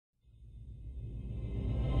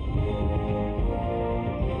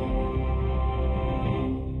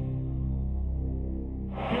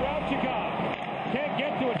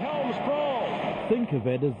Think of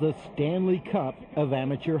it as the Stanley Cup of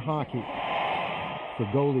amateur hockey. For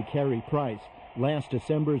goalie Carey Price, last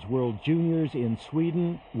December's World Juniors in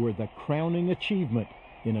Sweden were the crowning achievement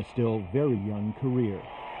in a still very young career.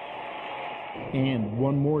 And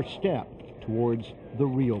one more step towards the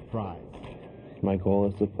real prize. My goal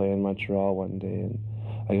is to play in Montreal one day, and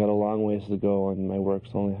I got a long ways to go, and my work's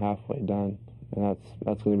only halfway done. And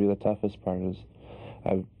that's going to be the toughest part. Is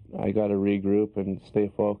I got to regroup and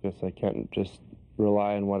stay focused. I can't just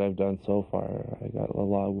rely on what I've done so far. I got a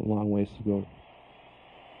long ways to go.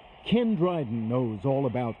 Ken Dryden knows all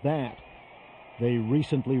about that. They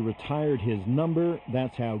recently retired his number.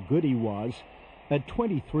 That's how good he was. At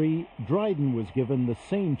 23, Dryden was given the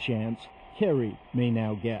same chance Carey may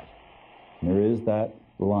now get. There is that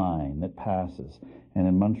line that passes. And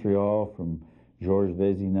in Montreal, from Georges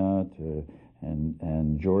Vézina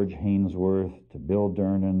and George Hainsworth to Bill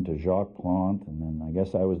Dernan to Jacques Plante, and then I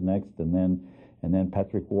guess I was next, and then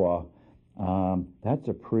Patrick Roy. That's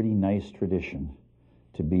a pretty nice tradition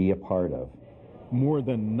to be a part of. More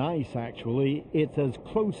than nice, actually. It's as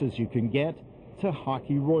close as you can get to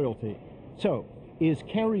hockey royalty. So, is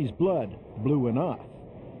Carey's blood blue enough?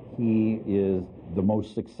 He is the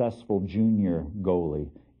most successful junior goalie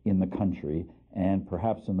in the country and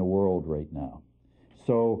perhaps in the world right now.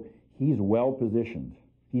 So he's well positioned.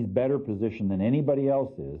 He's better positioned than anybody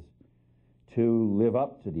else is to live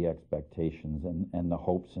up to the expectations and the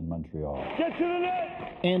hopes in Montreal. Get to the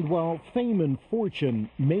net! And while fame and fortune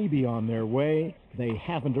may be on their way, they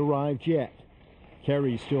haven't arrived yet.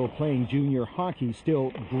 Carey's still playing junior hockey,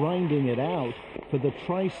 still grinding it out for the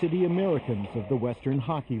Tri-City Americans of the Western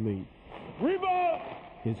Hockey League. Rebound!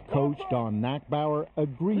 His coach, Don Nackbauer,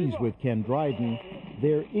 agrees with Ken Dryden.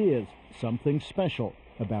 There is something special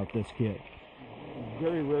about this kid.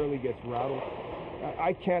 Very rarely gets rattled.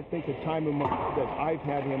 I can't think of time that I've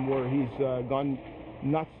had him where he's gone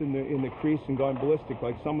nuts in the crease and gone ballistic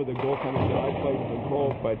like some of the goaltenders that I played with in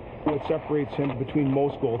pro. But what separates him between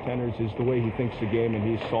most goaltenders is the way he thinks the game, and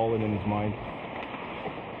he's solid in his mind.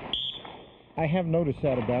 I have noticed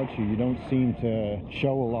that about you. You don't seem to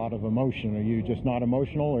show a lot of emotion. Are you just not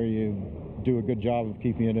emotional, or you do a good job of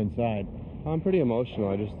keeping it inside? I'm pretty emotional.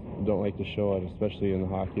 I just don't like to show it, especially in the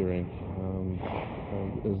hockey rink.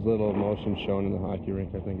 As little emotion shown in the hockey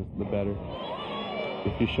rink, I think, is the better.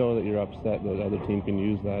 If you show that you're upset, the other team can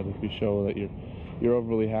use that. If you show that you're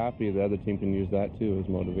overly happy, the other team can use that too as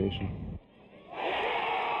motivation.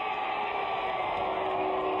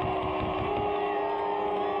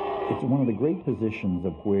 It's one of the great positions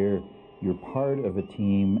of where you're part of a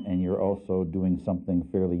team and you're also doing something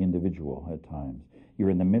fairly individual at times.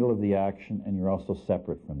 You're in the middle of the action and you're also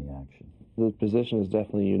separate from the action. The position is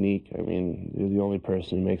definitely unique. I mean, you're the only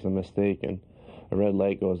person who makes a mistake and a red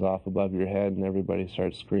light goes off above your head and everybody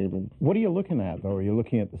starts screaming. What are you looking at, though? Are you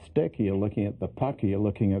looking at the stick? Are you looking at the puck? Are you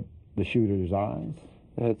looking at the shooter's eyes?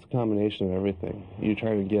 It's a combination of everything. You're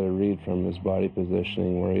trying to get a read from his body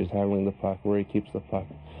positioning, where he's handling the puck, where he keeps the puck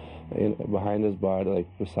behind his body,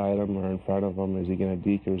 like beside him or in front of him. Is he going to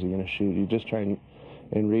deke or is he going to shoot? You just try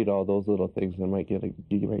and read all those little things, and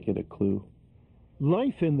you might get a clue.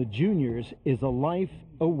 Life in the juniors is a life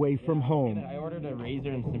away from home. I ordered a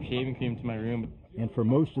razor and some shaving cream to my room. And for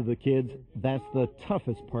most of the kids, that's the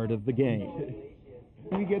toughest part of the game.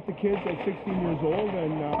 We get the kids at 16 years old,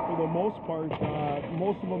 and for the most part,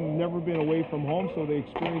 most of them have never been away from home, so they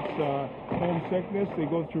experience homesickness. They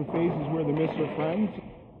go through phases where they miss their friends.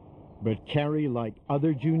 But Carey, like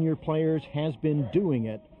other junior players, has been doing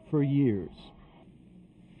it for years.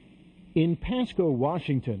 In Pasco,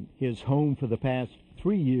 Washington, his home for the past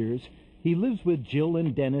 3 years, he lives with Jill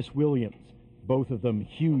and Dennis Williams, both of them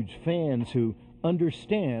huge fans who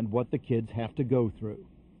understand what the kids have to go through.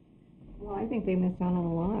 Well, I think they miss out on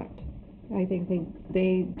a lot. I think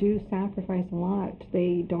they do sacrifice a lot.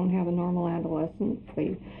 They don't have a normal adolescence.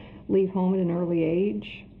 They leave home at an early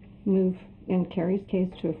age, move, in Carey's case,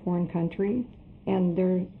 to a foreign country, and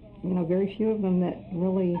there are very few of them that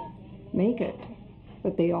really make it.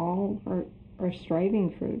 But they all are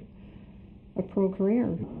striving for a pro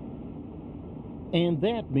career. And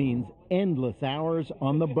that means endless hours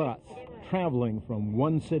on the bus, traveling from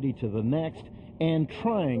one city to the next and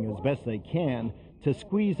trying as best they can to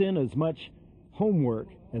squeeze in as much homework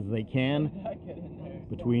as they can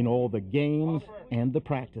between all the games and the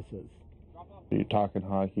practices. You're talking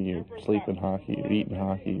hockey, you're sleeping hockey, you're eating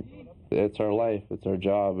hockey. It's our life, it's our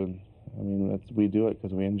job, and I mean, we do it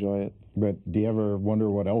because we enjoy it. But do you ever wonder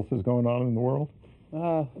what else is going on in the world?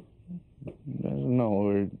 No,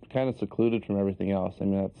 we're kind of secluded from everything else. I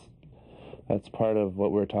mean, that's part of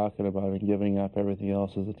what we're talking about, and giving up everything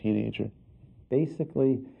else as a teenager.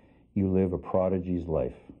 Basically, you live a prodigy's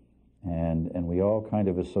life. And we all kind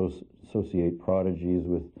of associate prodigies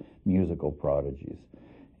with musical prodigies,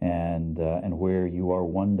 and where you are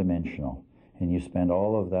one-dimensional, and you spend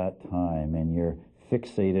all of that time, and you're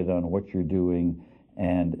fixated on what you're doing,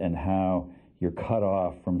 and how you're cut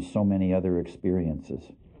off from so many other experiences.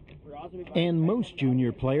 And most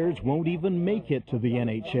junior players won't even make it to the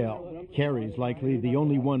NHL. Carey's likely the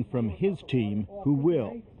only one from his team who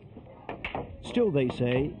will. Still, they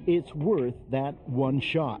say, it's worth that one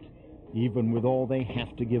shot, even with all they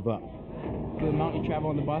have to give up. The amount you travel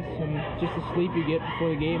on the bus and just the sleep you get before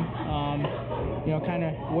the game, kind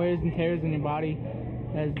of wears and tears in your body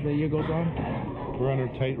as the year goes on. We're under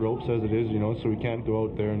tight ropes as it is, so we can't go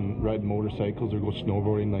out there and ride motorcycles or go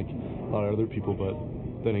snowboarding like a lot of other people, but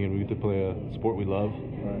then again, we get to play a sport we love.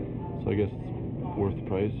 Right. So I guess it's worth the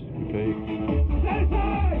price we pay.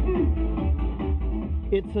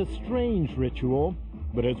 It's a strange ritual,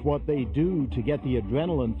 but it's what they do to get the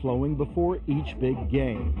adrenaline flowing before each big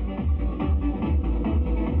game.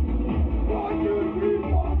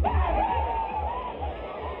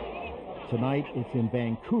 Tonight, it's in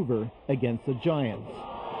Vancouver against the Giants.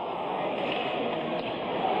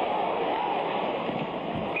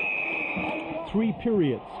 Three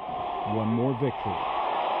periods, one more victory.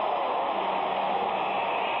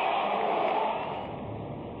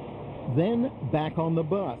 Then back on the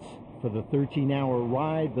bus for the 13-hour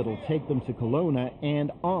ride that'll take them to Kelowna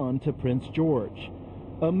and on to Prince George,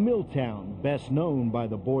 a mill town best known by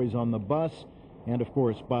the boys on the bus and, of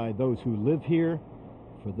course, by those who live here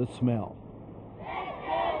for the smell.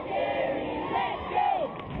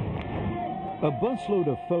 A busload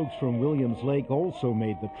of folks from Williams Lake also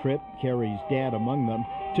made the trip, Carey's dad among them,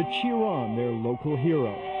 to cheer on their local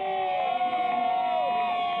hero.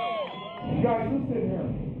 Guys, listen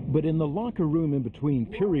here. But in the locker room in between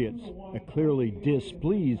periods, a clearly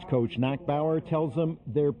displeased Coach Nackbauer tells them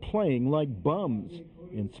they're playing like bums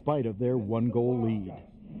in spite of their one-goal lead.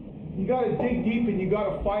 You got to dig deep and you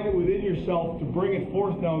got to find it within yourself to bring it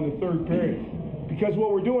forth now in the third period. Because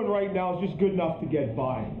what we're doing right now is just good enough to get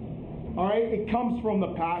by. All right? It comes from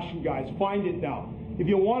the passion, guys. Find it now. If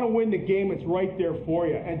you want to win the game, it's right there for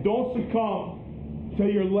you. And don't succumb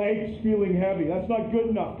to your legs feeling heavy. That's not good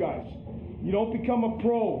enough, guys. You don't become a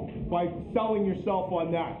pro by selling yourself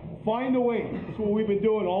on that. Find a way. That's what we've been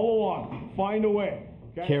doing all along. Find a way.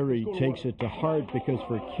 Okay? Carey takes it to heart because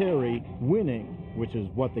for Carey, winning, which is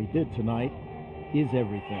what they did tonight, is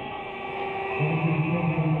everything.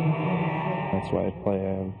 That's why I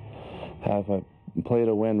play. I have a play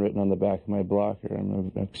to win written on the back of my blocker.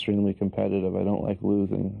 I'm extremely competitive. I don't like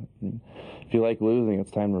losing. If you like losing,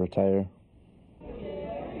 it's time to retire.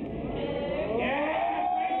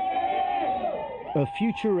 A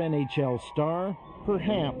future NHL star?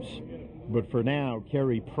 Perhaps. But for now,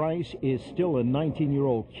 Carey Price is still a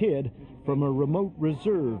 19-year-old kid from a remote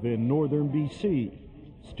reserve in northern BC.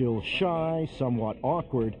 Still shy, somewhat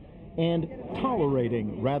awkward, and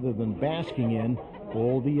tolerating rather than basking in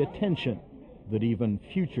all the attention that even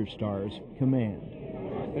future stars command.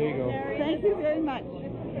 There you go. Thank you very much.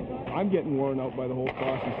 I'm getting worn out by the whole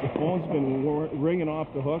process. The phone's been ringing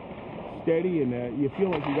off the hook, steady, and you feel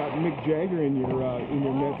like you got Mick Jagger in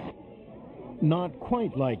your midst. Not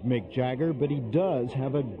quite like Mick Jagger, but he does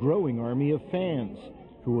have a growing army of fans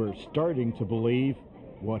who are starting to believe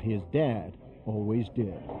what his dad always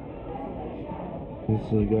did. This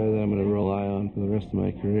is a guy that I'm going to rely on for the rest of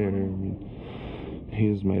my career. I mean,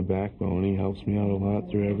 he's my backbone. He helps me out a lot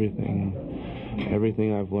through everything.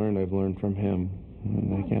 Everything I've learned from him.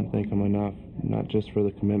 And I can't thank him enough, not just for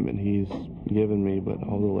the commitment he's given me, but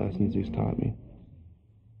all the lessons he's taught me.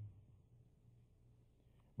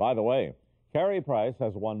 By the way, Carey Price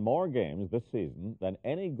has won more games this season than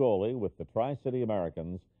any goalie with the Tri-City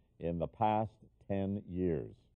Americans in the past 10 years.